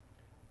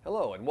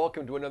Hello and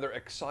welcome to another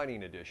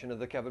exciting edition of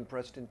the Kevin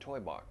Preston Toy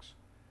Box.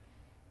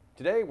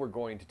 Today we're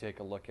going to take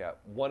a look at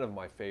one of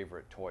my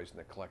favorite toys in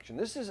the collection.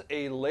 This is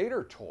a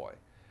later toy.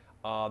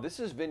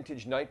 This is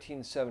vintage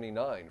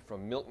 1979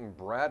 from Milton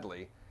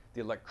Bradley,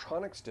 the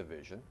electronics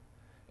division.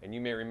 And you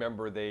may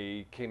remember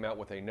they came out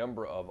with a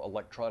number of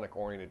electronic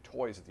oriented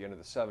toys at the end of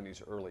the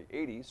 70s, early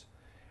 80s.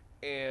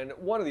 And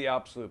one of the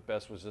absolute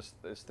best was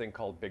this thing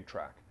called Big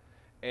Trak.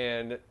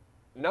 And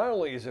not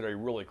only is it a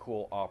really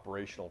cool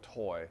operational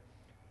toy,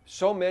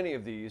 so many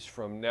of these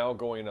from now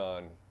going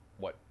on,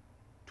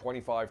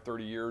 25,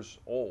 30 years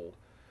old,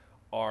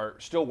 are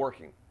still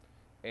working.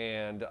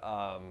 And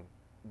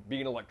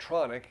being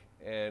electronic,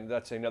 and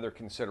that's another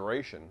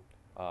consideration,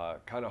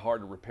 kind of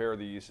hard to repair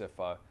these if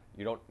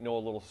you don't know a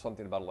little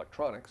something about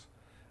electronics,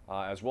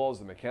 as well as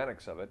the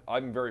mechanics of it.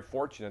 I'm very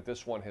fortunate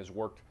this one has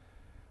worked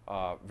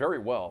very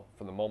well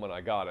from the moment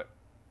I got it.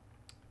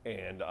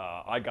 And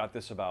I got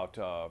this about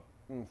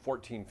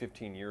 14,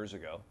 15 years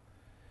ago.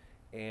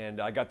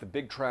 And I got the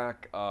Big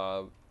Trak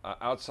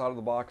outside of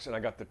the box, and I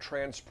got the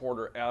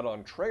transporter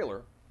add-on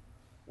trailer,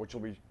 which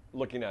we'll be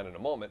looking at in a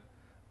moment,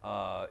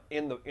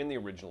 in the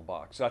original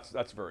box.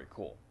 That's very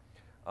cool.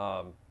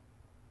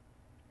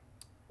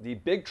 The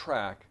Big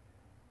Trak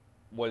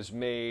was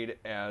made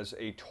as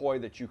a toy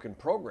that you can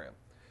program,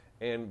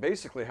 and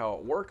basically how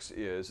it works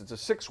is it's a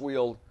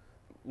six-wheeled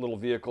little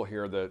vehicle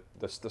here. The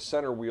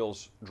center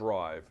wheels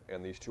drive,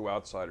 and these two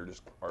outside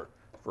are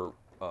for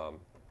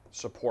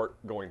support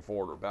going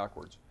forward or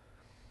backwards.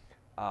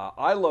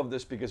 I love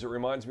this because it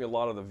reminds me a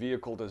lot of the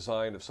vehicle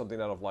design of something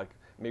out of like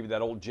maybe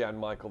that old Jan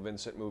Michael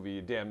Vincent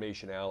movie,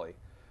 Damnation Alley,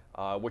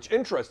 which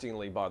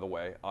interestingly, by the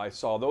way, I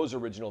saw those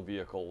original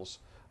vehicles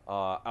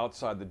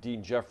outside the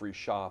Dean Jeffries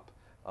shop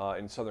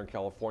in Southern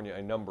California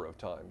a number of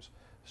times.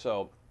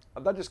 So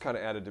that just kind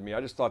of added to me.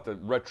 I just thought the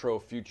retro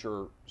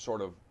future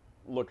sort of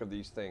look of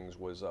these things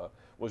was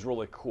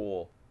really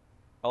cool.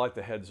 I like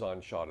the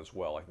heads-on shot as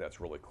well. I think that's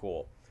really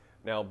cool.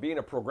 Now, being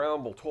a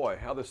programmable toy,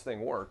 how this thing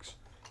works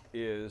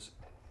is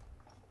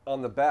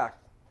on the back,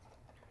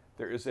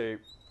 there is a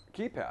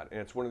keypad,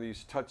 and it's one of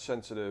these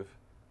touch-sensitive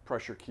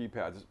pressure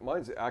keypads.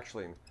 Mine's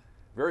actually in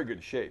very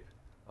good shape,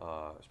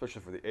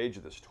 especially for the age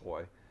of this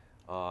toy.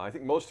 I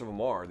think most of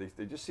them are.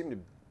 They just seem to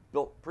be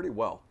built pretty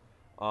well.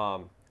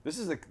 This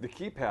is the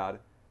keypad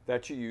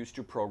that you use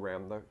to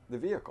program the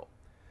vehicle.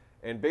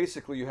 And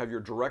basically, you have your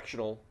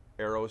directional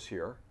arrows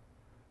here.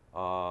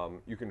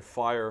 You can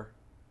fire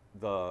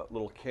the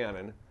little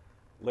cannon,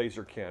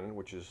 laser cannon,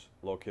 which is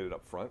located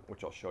up front,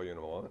 which I'll show you in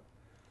a moment.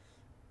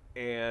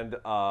 And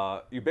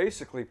you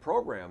basically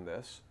program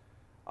this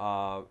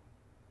to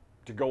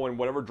go in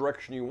whatever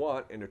direction you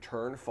want and to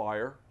turn,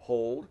 fire,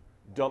 hold,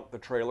 dump the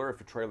trailer if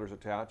the trailer's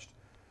attached,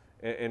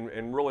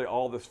 and really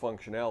all this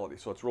functionality.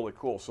 So it's really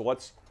cool. So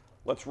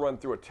let's run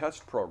through a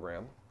test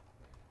program,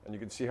 and you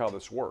can see how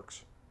this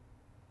works.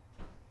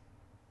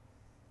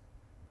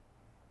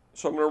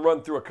 So I'm going to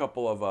run through a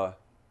couple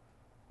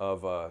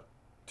of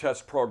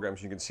test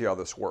programs. You can see how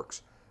this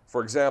works.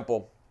 For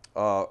example,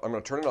 I'm going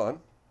to turn it on.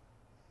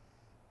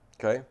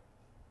 Okay.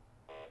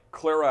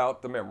 Clear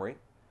out the memory.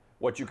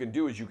 What you can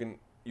do is you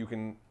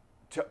can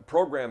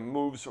program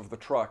moves of the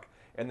truck,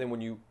 and then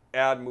when you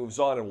add moves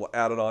on, it will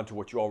add it on to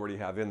what you already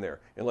have in there,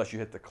 unless you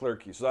hit the clear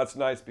key. So that's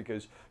nice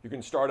because you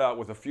can start out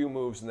with a few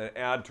moves and then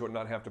add to it and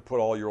not have to put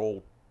all your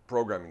old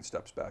programming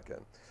steps back in.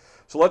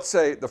 So let's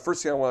say the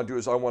first thing I want to do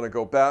is I want to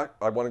go back,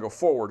 I want to go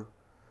forward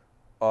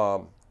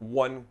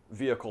one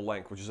vehicle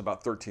length, which is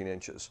about 13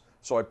 inches.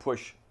 So I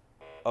push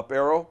up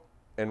arrow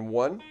and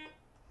 1,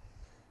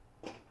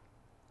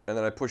 and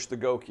then I push the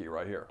go key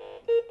right here.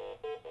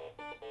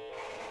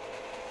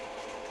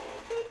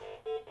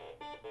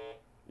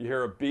 You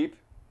hear a beep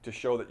to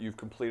show that you've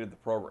completed the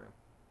program.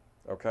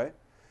 Okay?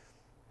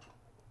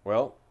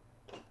 Well,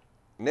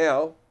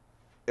 now,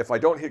 if I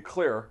don't hit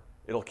clear,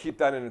 it'll keep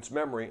that in its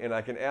memory and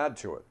I can add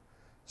to it.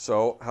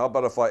 So how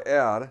about if I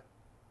add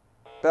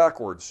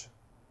backwards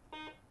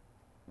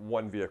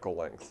 1 vehicle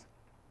length?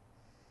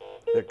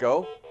 Hit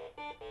go.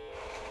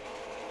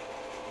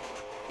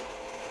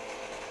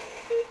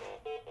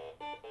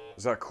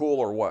 Is that cool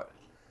or what?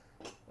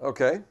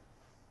 Okay.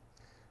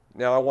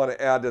 Now I want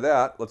to add to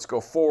that. Let's go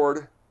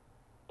forward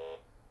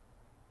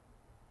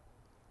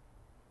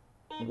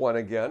 1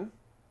 again.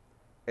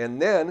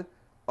 And then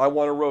I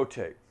want to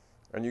rotate.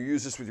 And you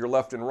use this with your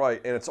left and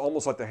right, and it's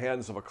almost like the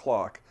hands of a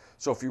clock.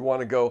 So if you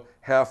want to go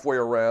halfway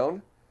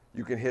around,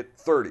 you can hit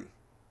 30.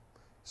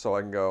 So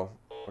I can go,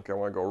 okay, I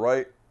want to go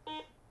right,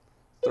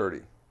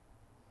 30.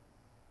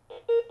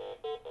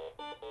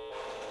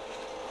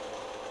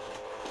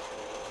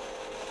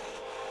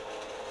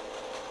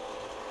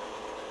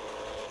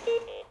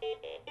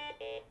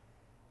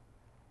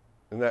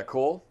 Isn't that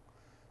cool?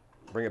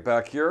 Bring it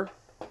back here.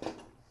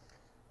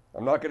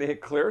 I'm not going to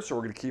hit clear, so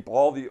we're going to keep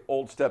all the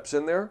old steps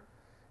in there.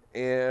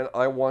 And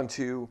I want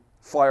to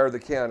fire the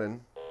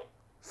cannon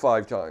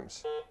 5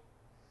 times.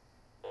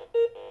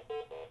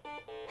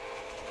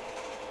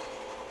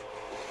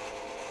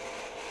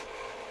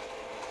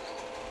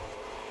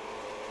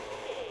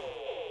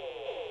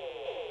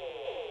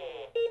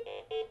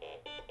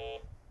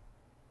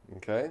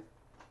 Okay.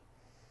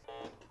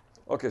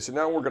 Okay, so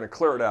now we're going to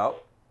clear it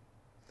out.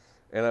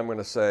 And I'm going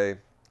to say,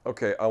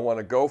 okay, I want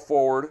to go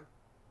forward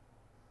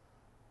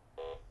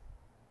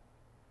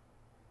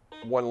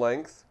one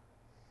length.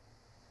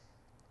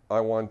 I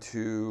want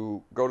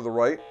to go to the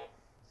right,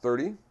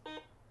 30.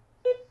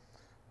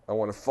 I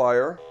want to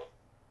fire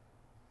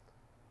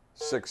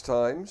 6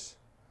 times.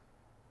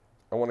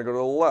 I want to go to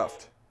the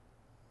left,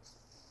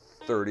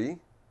 30.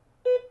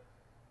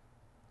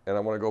 And I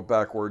want to go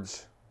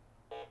backwards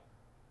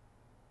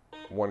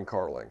 1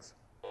 car length.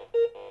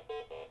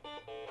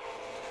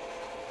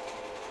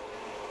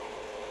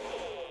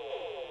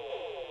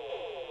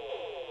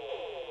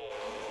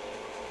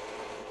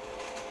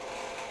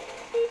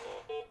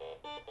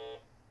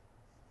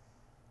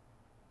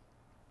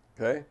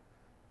 Okay.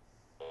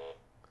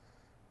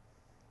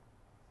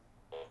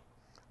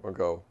 We'll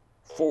go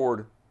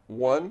forward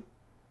 1,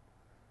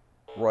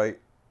 right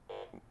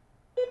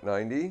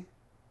 90,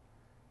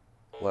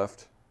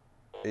 left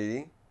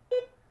 80,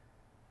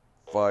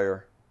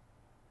 fire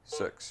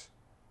 6.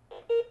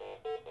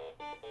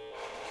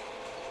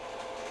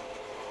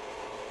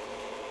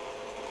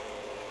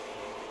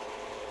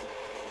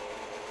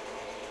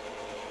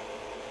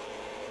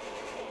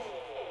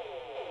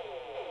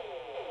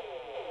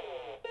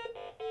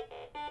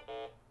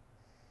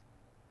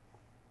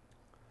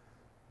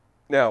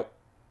 Now,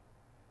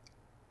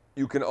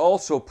 you can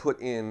also put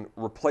in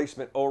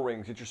replacement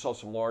O-rings. Get yourself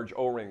some large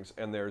O-rings,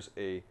 and there's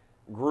a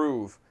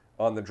groove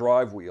on the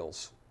drive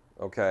wheels,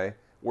 okay,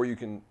 where you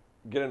can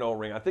get an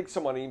O-ring. I think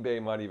some on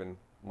eBay might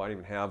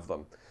even have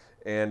them.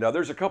 And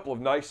there's a couple of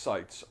nice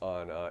sites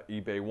on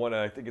eBay. One,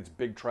 I think it's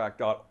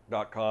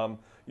bigtrak.com.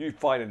 You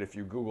find it if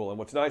you Google. And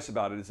what's nice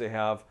about it is they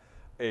have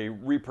a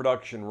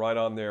reproduction right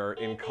on there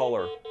in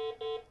color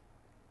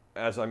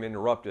as I'm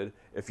interrupted.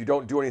 If you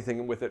don't do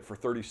anything with it for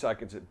 30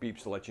 seconds, it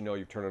beeps to let you know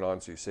you've turned it on,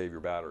 so you save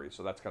your battery.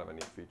 So that's kind of a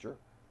neat feature.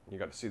 You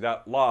got to see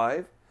that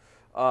live.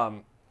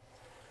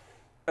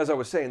 As I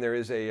was saying, there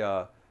is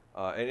an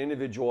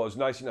individual who was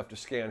nice enough to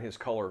scan his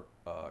color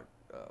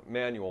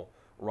manual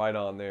right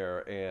on there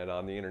and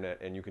on the internet,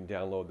 and you can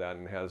download that,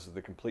 and it has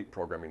the complete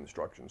programming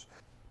instructions.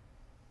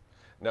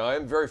 Now, I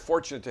am very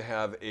fortunate to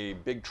have a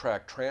Big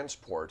Trak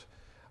transport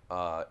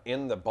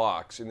in the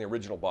box, in the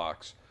original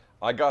box.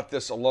 I got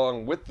this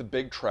along with the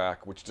Big Trak,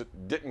 which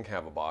didn't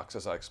have a box,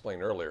 as I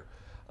explained earlier.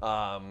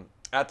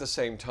 At the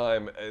same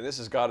time, and this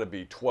has got to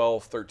be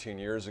 12, 13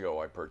 years ago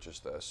I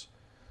purchased this.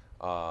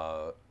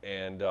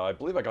 And I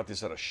believe I got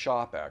this at a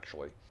shop,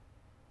 actually.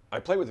 I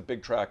played with the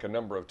Big Trak a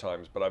number of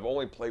times, but I've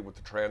only played with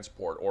the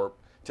transport or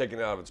taken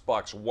it out of its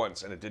box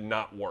once, and it did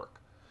not work.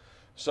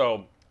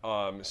 So,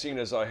 seeing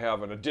as I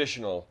have an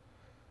additional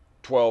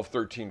 12,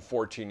 13,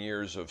 14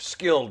 years of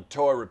skilled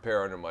toy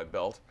repair under my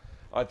belt,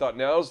 I thought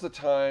now's the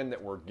time that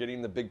we're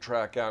getting the Big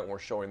Trak out and we're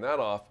showing that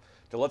off,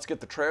 to let's get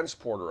the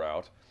transporter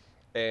out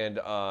and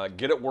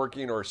get it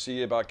working or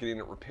see about getting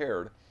it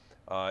repaired.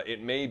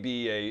 It may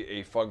be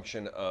a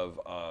function of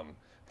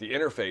the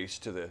interface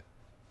to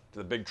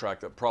the Big Trak,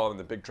 the problem in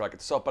the Big Trak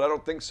itself, but I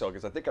don't think so,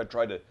 because I think I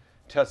tried to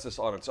test this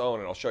on its own,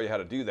 and I'll show you how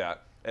to do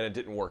that, and it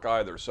didn't work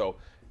either. So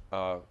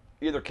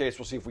either case,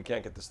 we'll see if we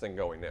can't get this thing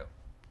going now.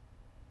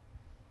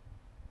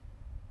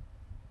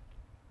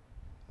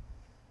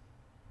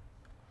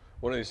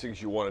 One of these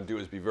things you want to do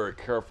is be very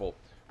careful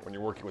when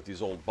you're working with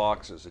these old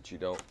boxes that you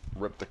don't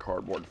rip the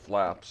cardboard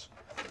flaps.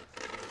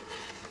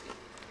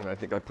 And I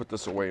think I put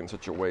this away in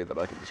such a way that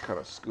I can just kind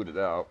of scoot it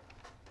out,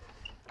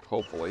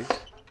 hopefully.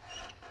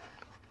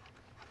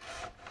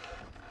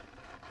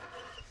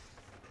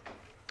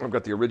 I've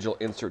got the original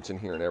inserts in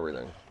here and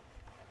everything.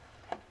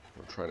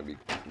 I'm trying to be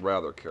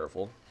rather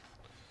careful.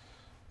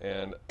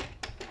 And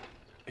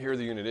here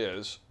the unit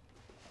is.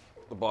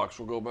 The box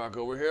will go back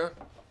over here.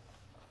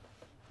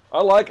 I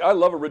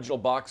love original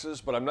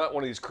boxes, but I'm not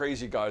one of these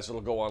crazy guys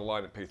that'll go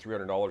online and pay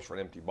 $300 for an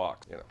empty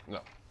box. You know, no.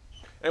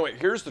 Anyway,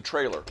 here's the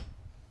trailer,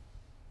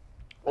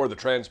 or the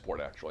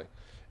transport actually,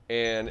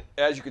 and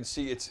as you can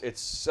see, it's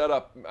set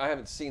up. I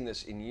haven't seen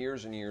this in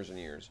years and years and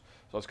years,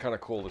 so it's kind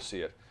of cool to see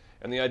it.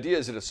 And the idea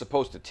is that it's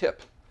supposed to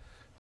tip.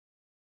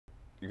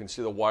 You can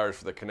see the wires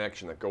for the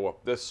connection that go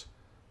up this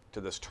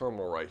to this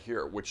terminal right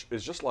here, which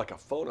is just like a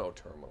phono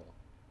terminal.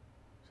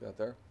 See that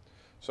there?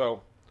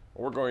 So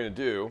what we're going to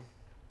do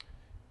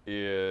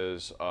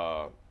is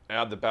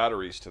add the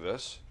batteries to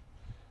this.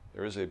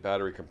 There is a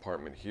battery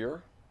compartment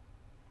here,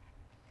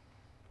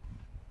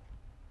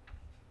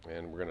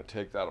 and we're going to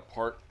take that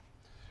apart.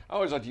 I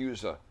always like to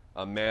use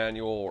a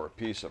manual or a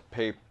piece of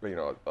paper, you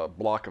know, a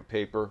block of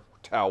paper, or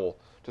towel,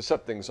 to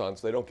set things on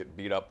so they don't get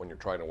beat up when you're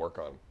trying to work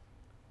on them.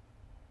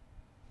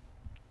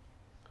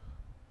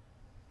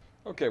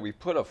 Okay, we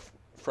put a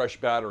fresh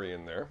battery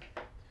in there,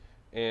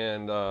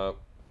 and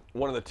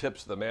one of the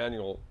tips the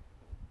manual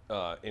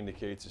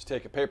indicates is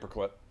take a paper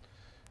clip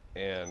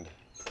and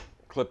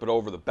clip it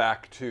over the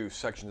back two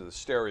sections of the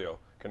stereo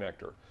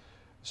connector.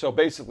 So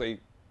basically,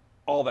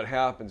 all that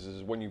happens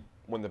is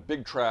when the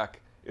Big Trak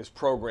is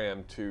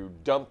programmed to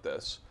dump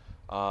this,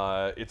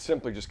 it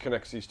simply just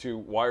connects these two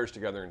wires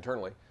together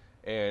internally,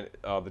 and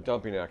the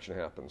dumping action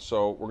happens.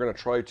 So we're going to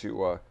try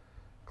to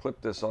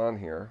clip this on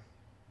here.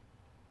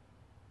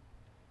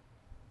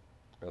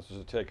 This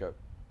will take a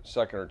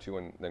second or two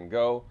and then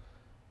go,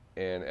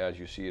 and as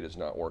you see, it is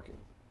not working.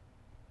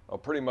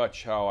 Pretty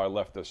much how I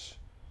left this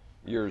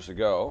years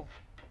ago.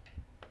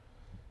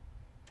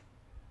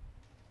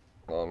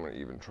 Well, I'm going to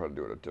even try to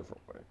do it a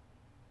different way.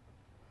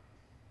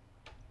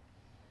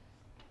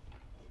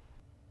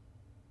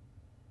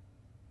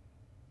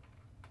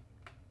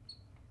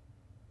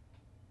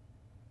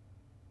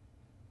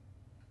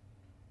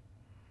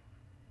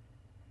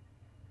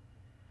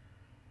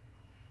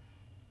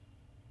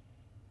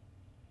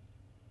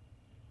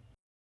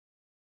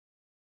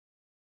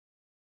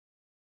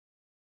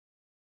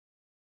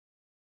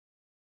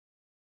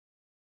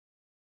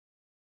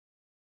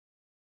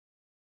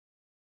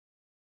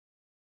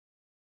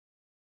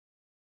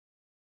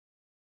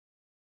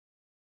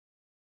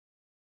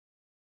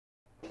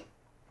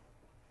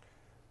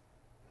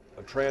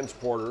 A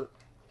transporter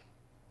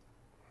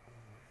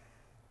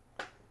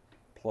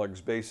plugs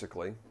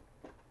basically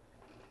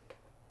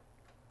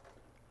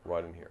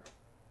right in here.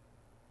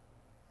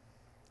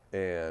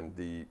 And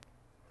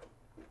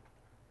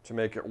to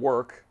make it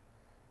work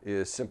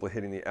is simply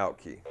hitting the out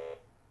key.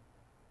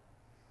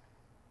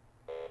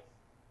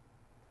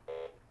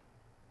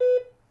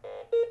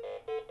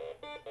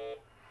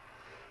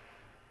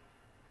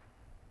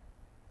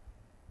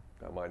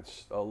 Now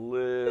mine's a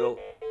little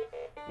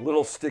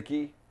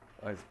sticky.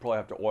 I probably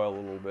have to oil a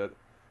little bit,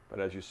 but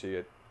as you see,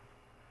 it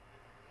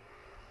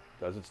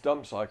does its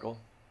dump cycle.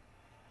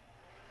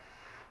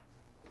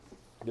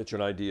 Get you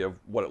an idea of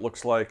what it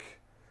looks like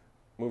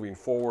moving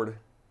forward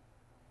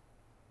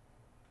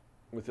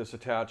with this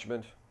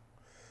attachment.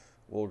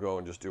 We'll go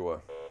and just do a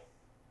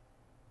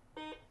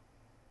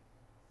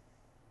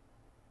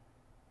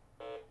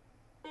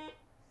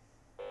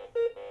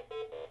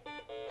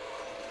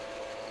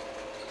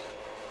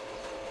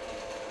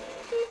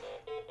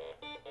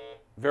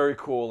very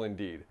cool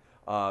indeed.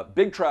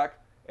 Big Trak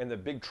and the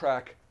Big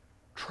Trak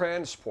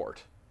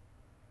Transport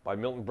by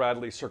Milton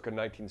Bradley circa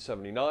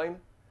 1979.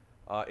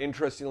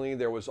 Interestingly,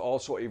 there was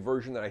also a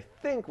version that I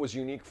think was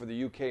unique for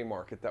the UK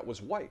market that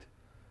was white.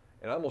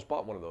 And I almost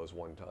bought one of those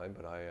one time,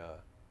 but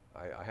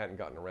I hadn't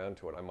gotten around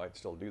to it. I might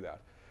still do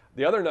that.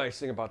 The other nice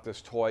thing about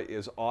this toy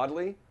is,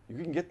 oddly,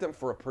 you can get them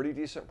for a pretty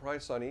decent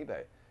price on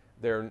eBay.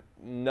 They're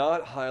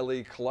not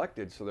highly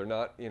collected, so they're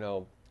not, you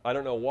know, I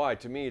don't know why.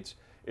 To me,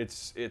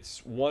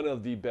 it's one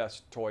of the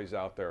best toys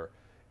out there.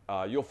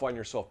 You'll find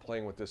yourself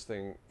playing with this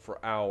thing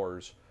for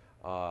hours.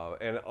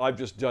 And I've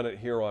just done it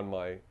here on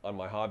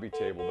my hobby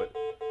table, but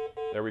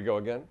there we go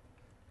again.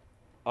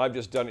 I've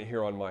just done it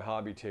here on my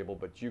hobby table,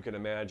 but you can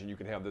imagine you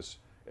can have this,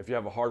 if you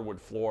have a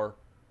hardwood floor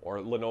or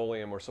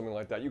linoleum or something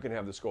like that, you can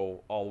have this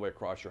go all the way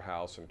across your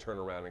house and turn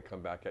around and come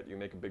back at you.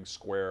 Make a big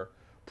square,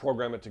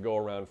 program it to go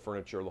around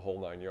furniture, the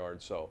whole 9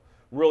 yards. So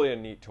really a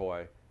neat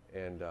toy,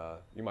 and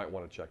you might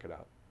want to check it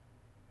out.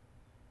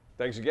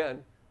 Thanks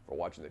again for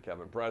watching the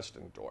Kevin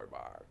Preston Toy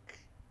Box.